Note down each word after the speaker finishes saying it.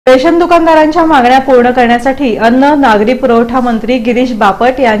Ration दुकानदारांच्या मागण्या पूर्ण करण्यासाठी अन्न नागरी पुरवठा मंत्री गिरीश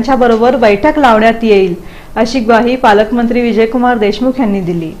बापट यांच्याबरोबर बैठक लावण्यात येईल, अशी ग्वाही पालकमंत्री विजयकुमार देशमुख यांनी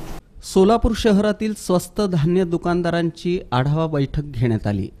दिली। सोलापूर शहरातील स्वस्त धान्य दुकानदारांची आढावा बैठक घेण्यात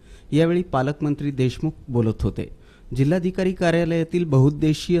आली। यावेळी पालकमंत्री देशमुख बोलत होते। जिल्हाधिकारी कार्यालयातील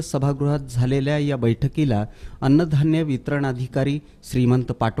बहुउद्देशीय सभागृहात झालेल्या या बैठकीला अन्नधान्य वितरण अधिकारी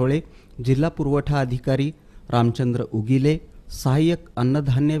श्रीमंत पाटोळे, जिल्हा पुरवठा अधिकारी रामचंद्र उगिले, सहाय्यक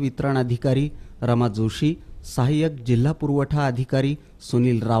अन्नधान्य वितरण अधिकारी रमा जोशी, सहाय्यक जिल्हा पुरवठा अधिकारी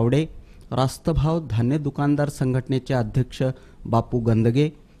सुनील रावडे, रास्तभाव धान्य दुकानदार संघटनेचे अध्यक्ष बापू गंदगे,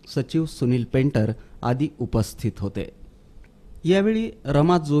 सचिव सुनील पेंटर आदी उपस्थित होते। यावेळी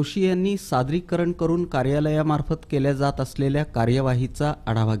रमा जोशी यांनी सादरीकरण करून कार्यालयामार्फत केल्या जात असलेल्या कार्यवाहीचा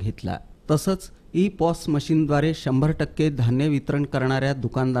आढावा घेतला। तसंच ई पॉस मशीनद्वारे 100% धान्य वितरण करणाऱ्या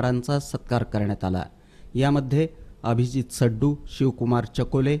दुकानदारांचा सत्कार करण्यात आला। यामध्ये अभिजित सड्डू, शिवकुमार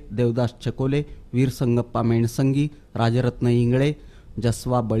चकोले, देवदास चकोले, वीरसंगप्पा मेणसंगी, राजरत्न इंगळे,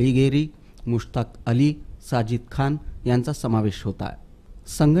 जसवा बळीगेरी, मुश्ताक अली, साजिद खान यांचा समावेश होता।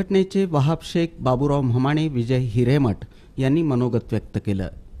 संघटनेचे वहाब शेख, बाबूराव म्हमाणे, विजय हिरेमठ यांनी मनोगत व्यक्त केलं,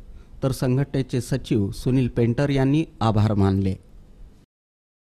 तर संघटनेचे सचिव सुनील पेंटर यांनी आभार मानले।